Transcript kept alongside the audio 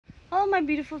Hello my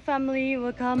beautiful family,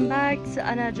 welcome back to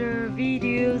another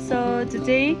video. So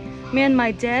today me and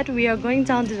my dad, we are going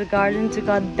down to the garden to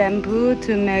cut bamboo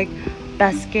to make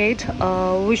basket,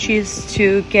 which is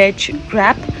to catch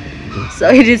crab. So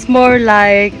it is more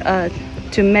like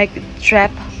to make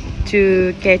trap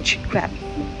to catch crab,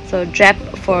 so trap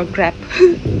for crab.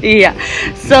 Yeah,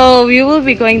 so we will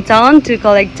be going down to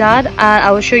collect that, and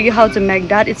I will show you how to make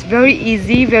that. It's very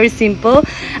easy, very simple,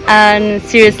 and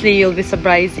seriously you'll be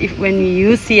surprised if when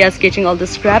you see us catching all the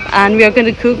scrap. And we are going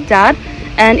to cook that,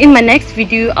 and in my next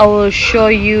video I will show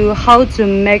you how to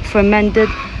make fermented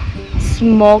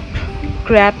smoked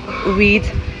crab with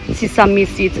sesame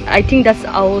seeds. I think that's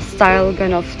our style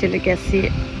kind of delicacy.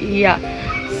 Yeah,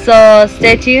 so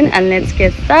stay tuned and let's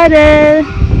get started.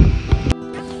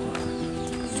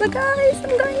 So guys,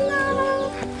 I'm going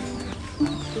now.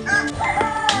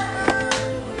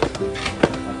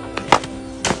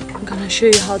 I'm gonna show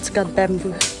you how to cut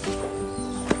bamboo.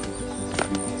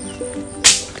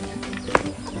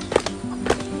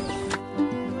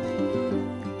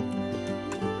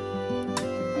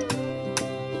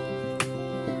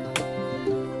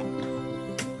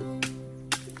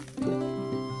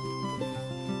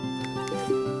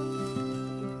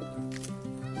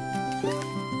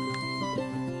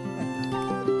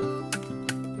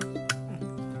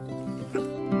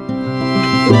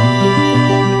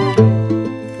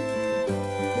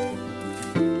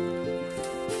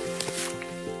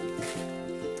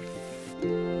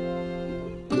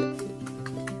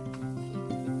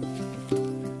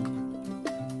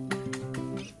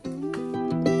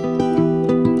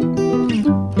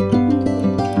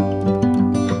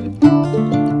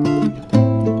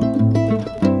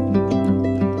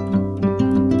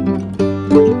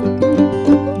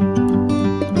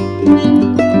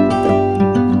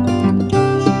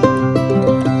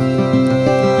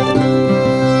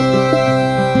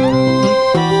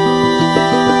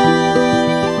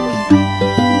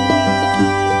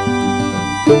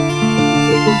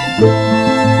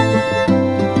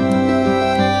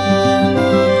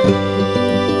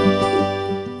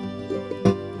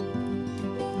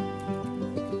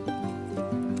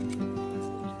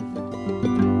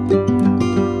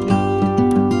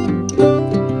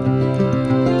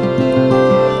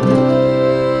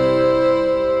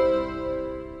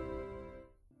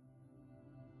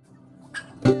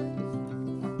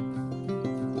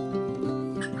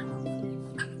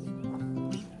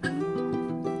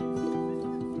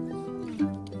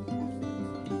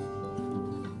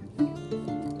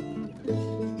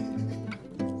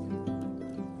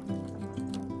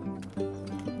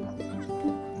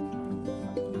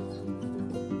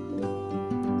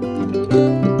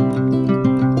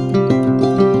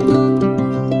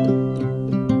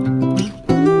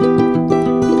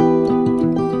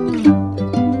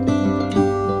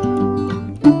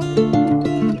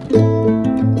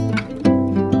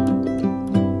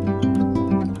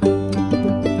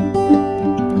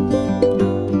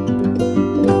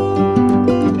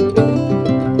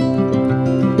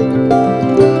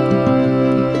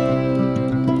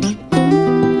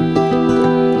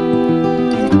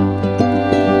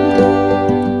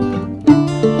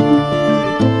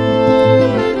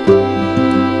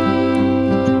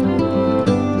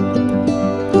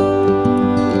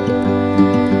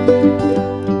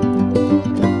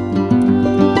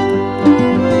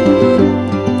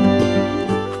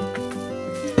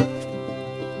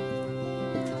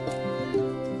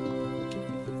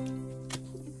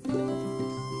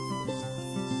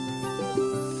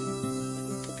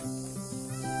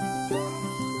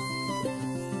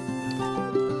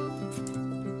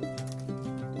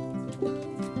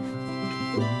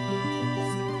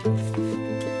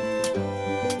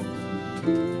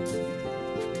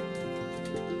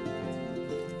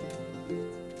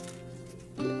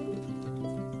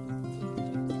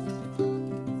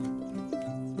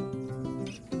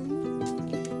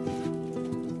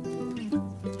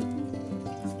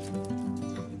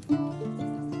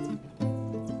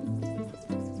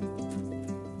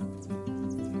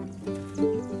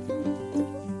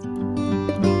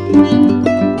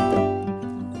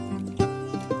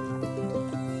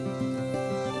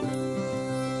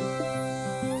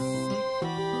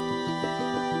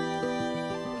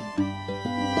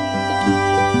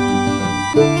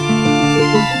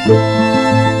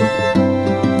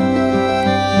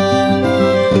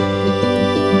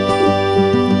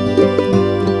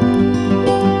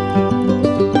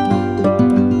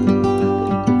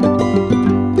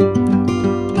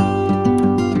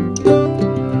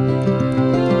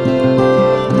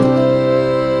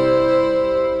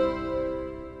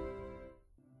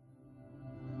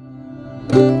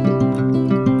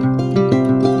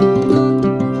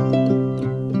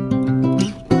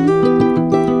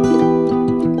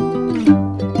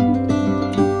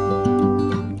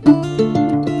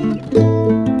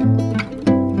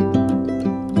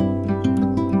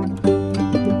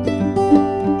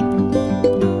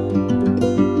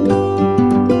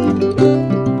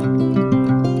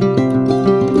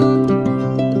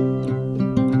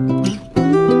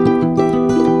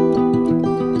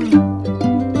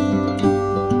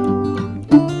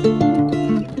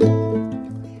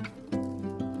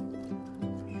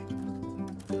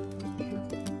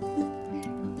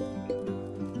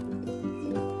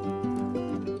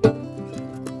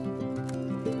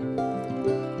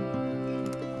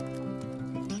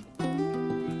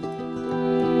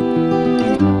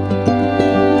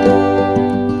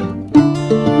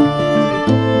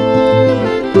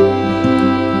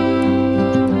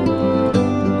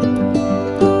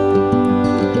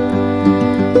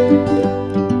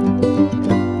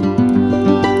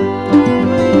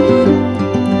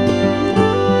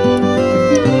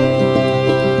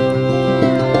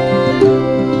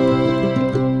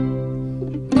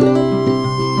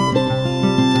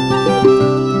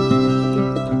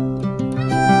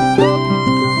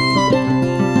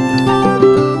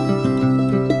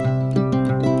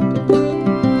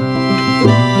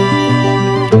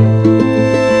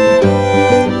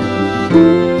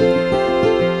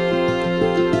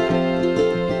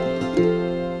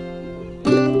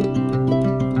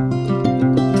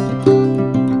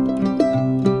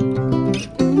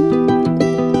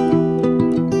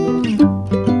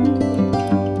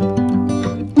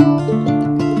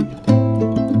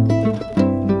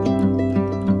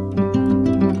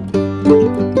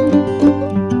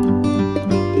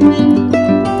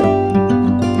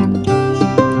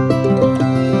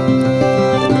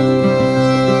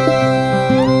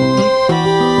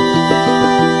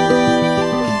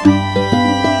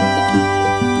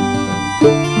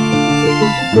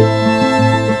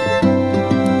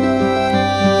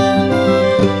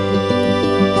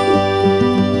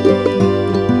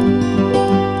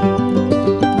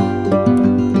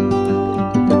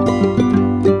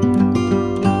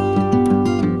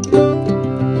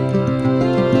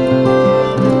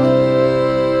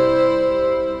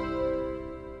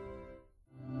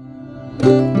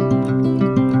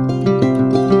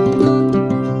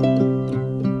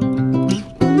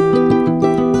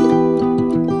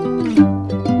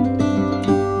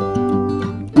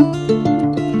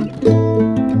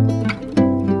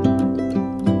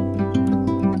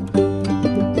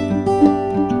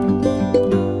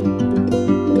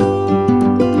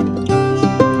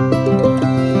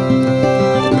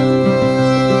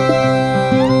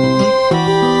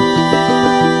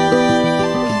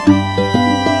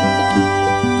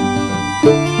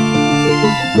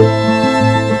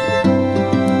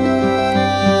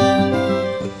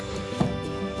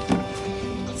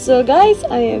 So guys,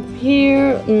 I have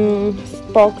here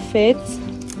pork feet.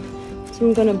 So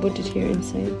I'm gonna put it here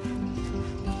inside.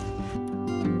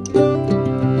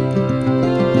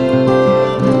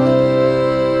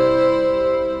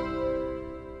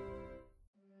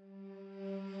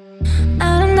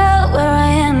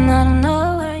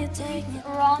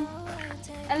 Around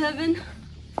 11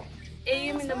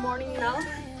 a.m. in the morning now.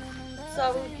 So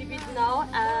I will keep it now,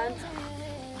 and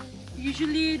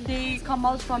usually they come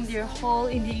out from their hole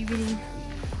in the evening.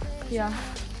 Yeah.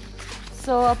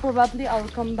 So probably I'll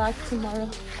come back tomorrow.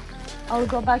 I'll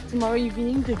go back tomorrow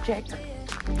evening to check.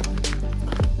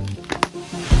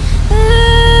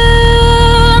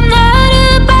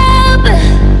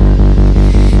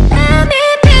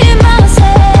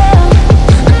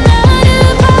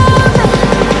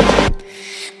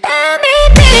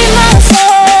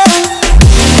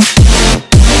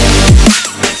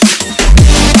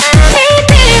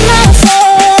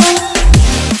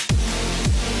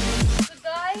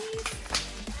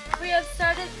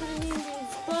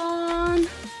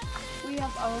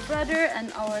 Our brother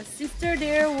and our sister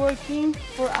there working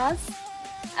for us,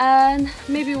 and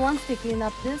maybe once they clean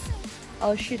up this,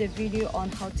 I'll shoot a video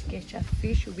on how to catch a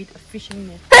fish with a fishing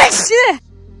net.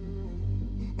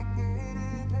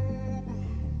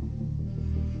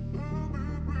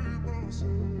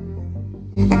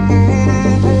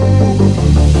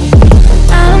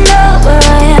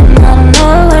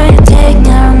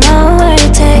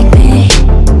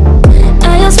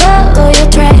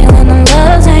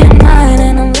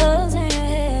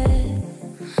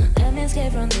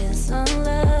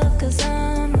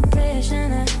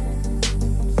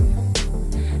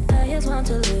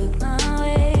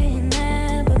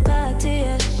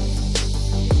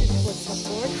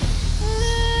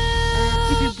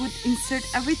 Insert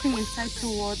everything inside the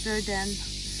water, then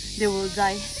they will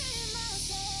die.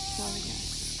 So, yeah.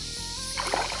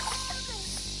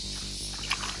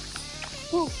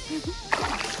 Oh.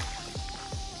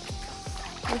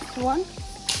 This one,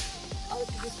 I'll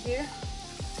put it here.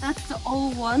 That's the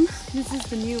old one. This is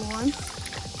the new one.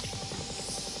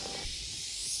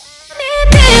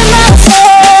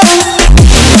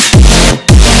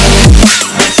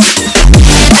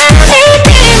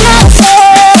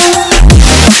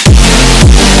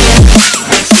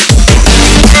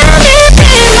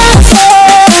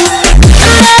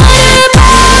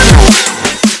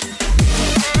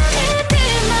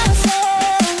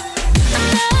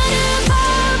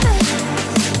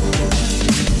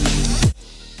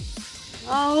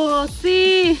 Oh,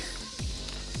 see?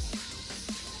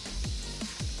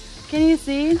 Can you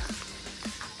see it?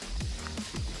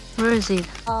 Where is it?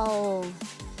 Oh.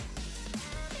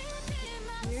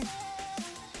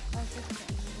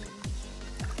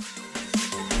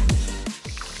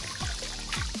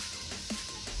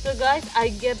 So guys, I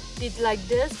get it like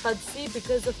this, but see,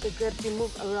 because of the grip, you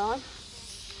move around.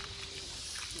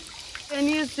 Can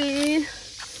you see it?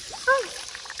 Oh.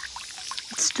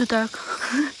 It's too dark.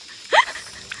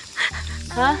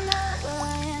 Huh?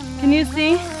 Can you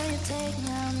see?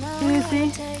 Can you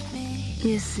see?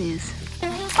 Yes, yes.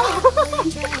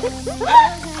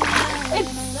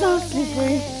 It's so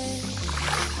slippery.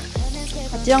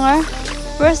 Younger,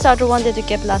 where's the other one that you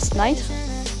kept last night?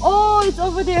 Oh, it's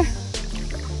over there.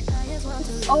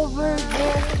 It's over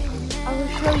there. I will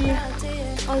show you.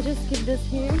 I'll just keep this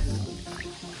here.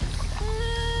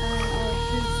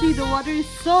 You see, the water is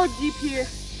so deep here.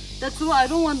 That's why I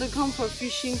don't want to come for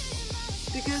fishing,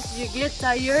 because you get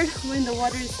tired when the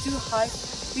water is too high.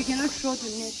 You cannot throw the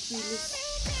net really.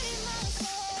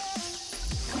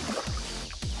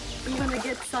 I'm gonna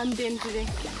get suntan today.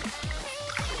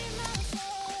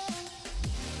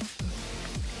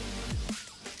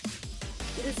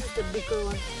 This is the bigger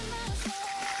one.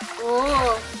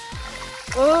 Oh,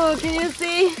 oh, can you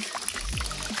see?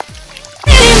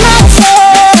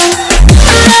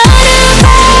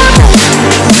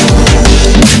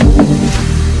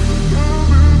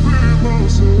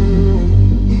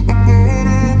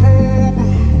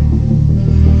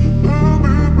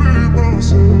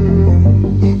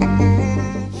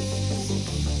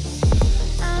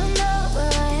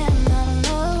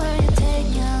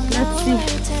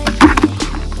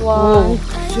 One,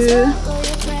 two,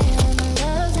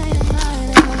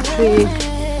 three.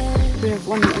 We have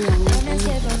one more.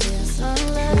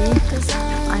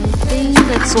 I think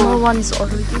that small one is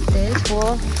already dead.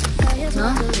 Four.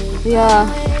 No? Yeah.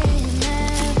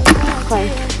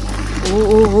 Five.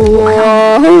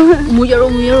 Muyaro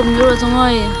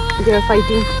정말. They're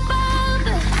fighting.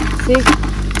 See?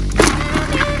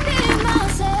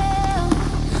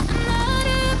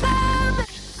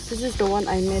 This is the one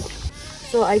I made.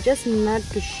 So I just made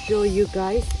to show you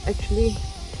guys. Actually,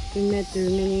 we made the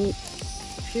remaining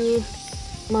few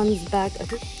months back.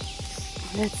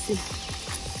 Let's see.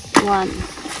 1,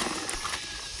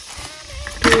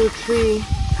 2, 3.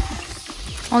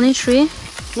 Only 3?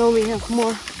 No, we have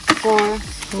more. 4.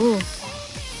 Oh.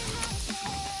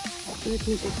 Let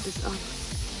me take this off.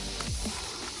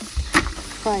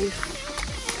 5.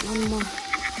 1 more.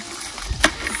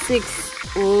 6.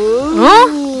 Oh. Huh?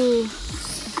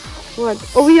 What?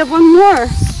 Oh, we have one more.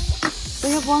 We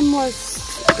have one more.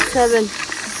 7.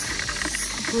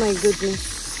 Oh my goodness.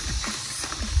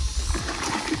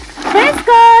 Praise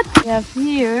God! We have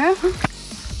here.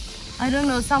 I don't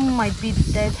know, some might be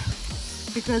dead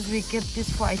because we kept this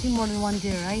for I think more than 1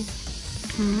 day, right?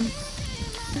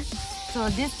 So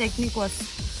this technique was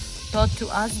taught to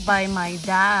us by my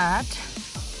dad.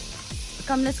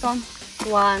 Come, let's come.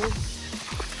 1.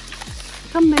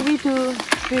 Come, maybe 2,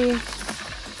 3.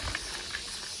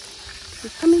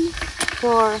 Keep coming.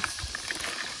 4.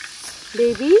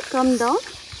 Baby, come down.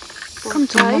 4, Come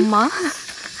to 5. mama.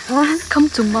 Huh? Come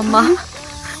to mama.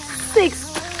 6.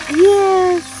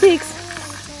 Yeah, 6.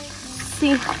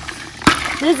 See,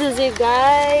 this is it,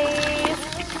 guys.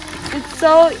 It's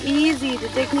so easy. The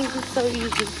technique is so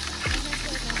easy.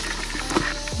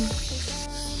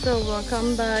 So we'll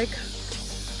come back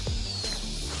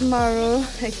tomorrow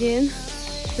again.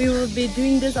 We will be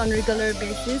doing this on a regular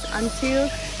basis until,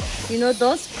 you know,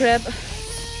 those crab,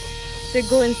 they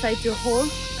go inside your hole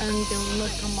and they will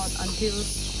not come out until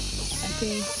I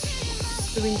think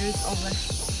the winter is over.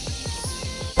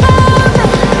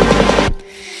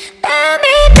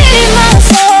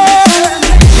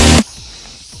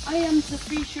 I am the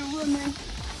fisherwoman.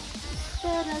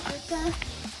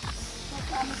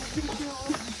 I'm the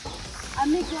fisherwoman.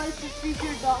 Amigo is the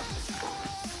fisher dog.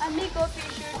 Amigo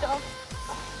fisher dog.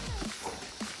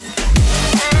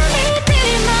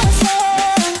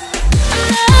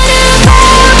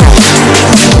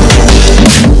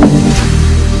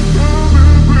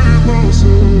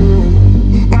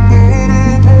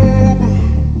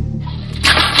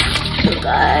 So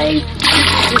guys,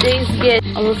 today's get.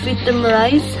 I will feed them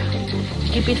rice.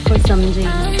 Keep it for some days.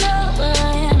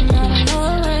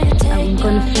 I'm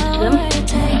gonna feed them.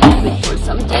 Keep it for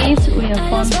some days. We have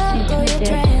found seafood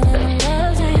there.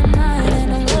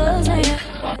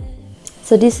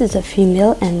 So this is a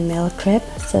female and male crab.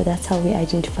 So that's how we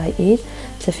identify it.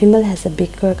 The female has a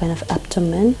bigger kind of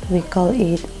abdomen. We call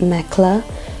it macla,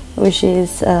 which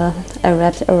is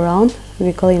wrapped around.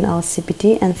 We call it in our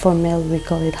CPT, and for male we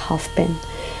call it half pen.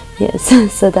 Yes,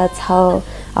 so that's how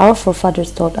our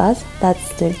forefathers taught us.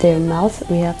 That's their mouth.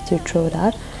 We have to throw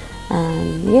that.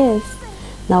 And yes,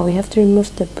 now we have to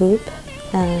remove the boob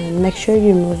and make sure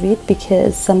you remove it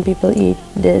because some people eat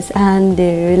this and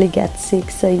they really get sick.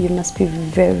 So you must be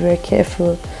very, very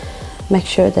careful. Make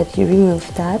sure that you remove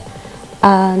that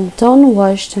and don't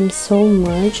wash them so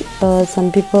much.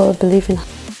 Some people believe in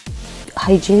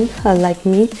hygiene, like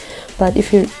me, but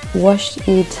if you wash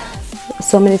it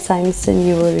so many times, then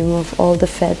you will remove all the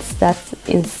fats that's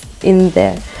in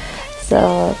there.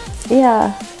 So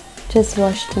yeah, just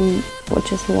wash them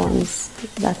just once,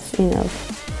 that's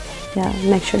enough. Yeah,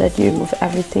 make sure that you remove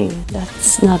everything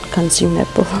that's not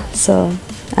consumable. So,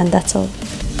 and that's all.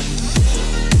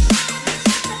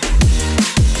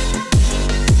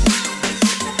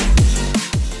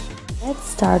 Let's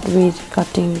start with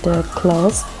cutting the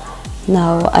claws.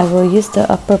 Now I will use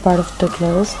the upper part of the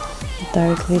claws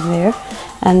directly there,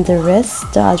 and the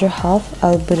rest, the other half,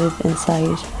 I'll put it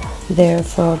inside there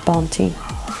for mounting.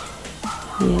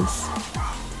 Yes,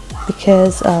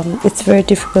 because it's very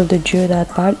difficult to chew that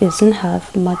part. It doesn't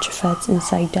have much fats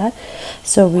inside that,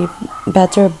 so we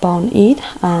better bone it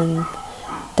and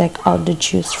take out the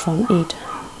juice from it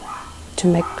to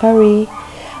make curry.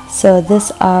 So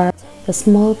these are the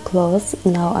small claws.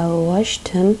 Now I will wash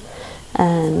them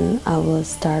and I will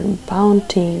start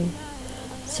mounting,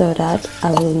 so that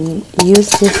I will use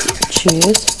this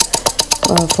juice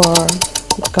for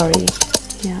curry.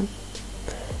 Yeah,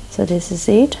 so this is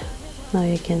it. Now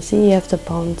you can see you have to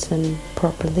pound them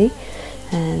properly,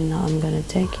 and now I'm gonna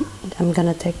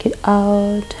take it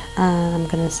out and I'm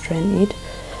gonna strain it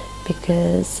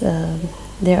because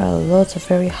there are lots of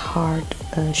very hard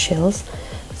shells,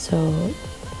 so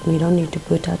we don't need to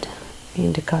put that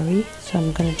in the curry. So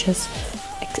I'm gonna just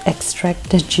extract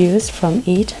the juice from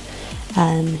it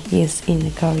and use in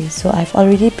the curry. So I've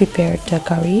already prepared the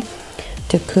curry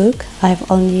to cook. I've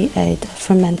only added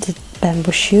fermented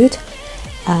bamboo shoot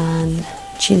and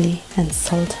chili and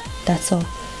salt. That's all,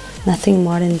 nothing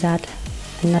more than that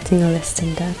and nothing less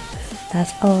than that.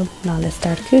 That's all. Now let's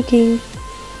start cooking.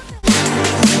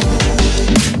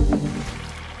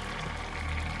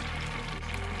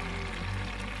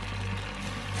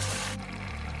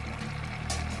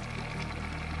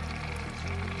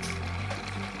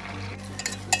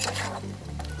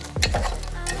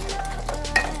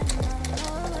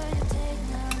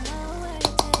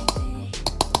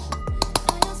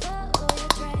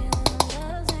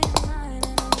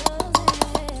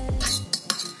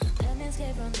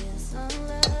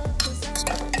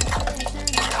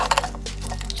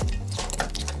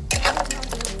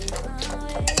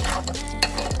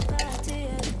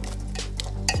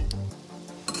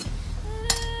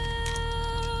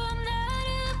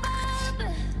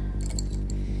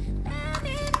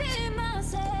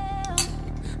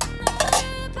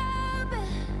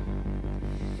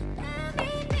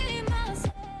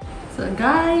 So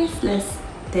guys, let's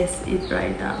test it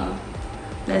right now.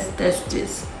 Let's test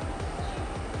this.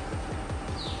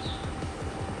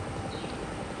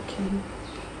 Okay,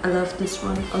 I love this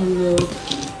one a lot.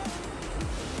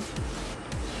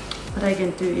 What I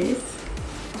can do is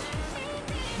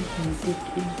I can dig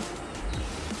in.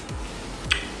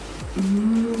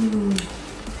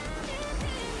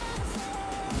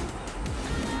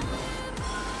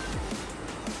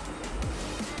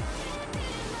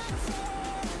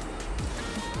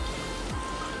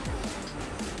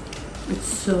 It's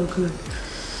so good.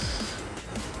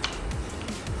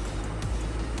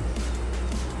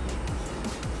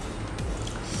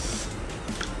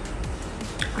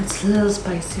 It's a little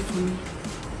spicy for me.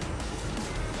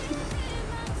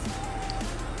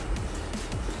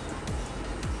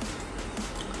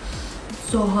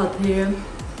 So hot here.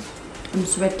 I'm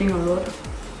sweating a lot.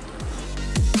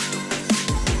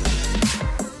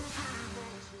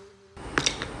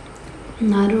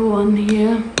 Another one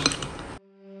here.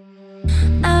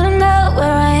 I don't know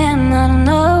where I am, I don't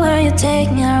know where you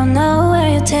take me, I don't know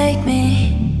where you take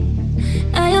me.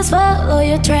 I just follow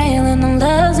your trail and I'm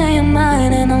losing your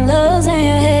mind and I'm losing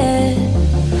your head.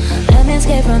 Let me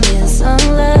escape from this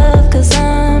love, cause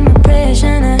I'm a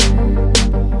prisoner.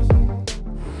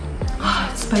 Oh,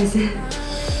 it's spicy.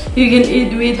 You can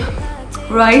eat with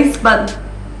rice, but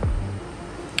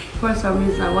for some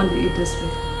reason I want to eat this way.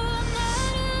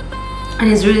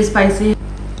 And it's really spicy.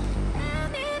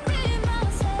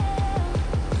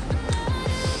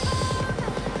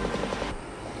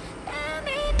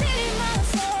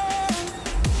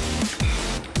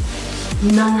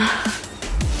 None.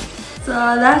 So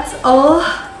that's all.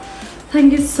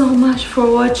 Thank you so much for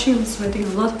watching. I'm sweating a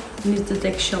lot. I need to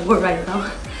take a shower right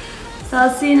now. So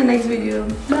I'll see you in the next video.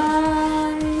 Bye.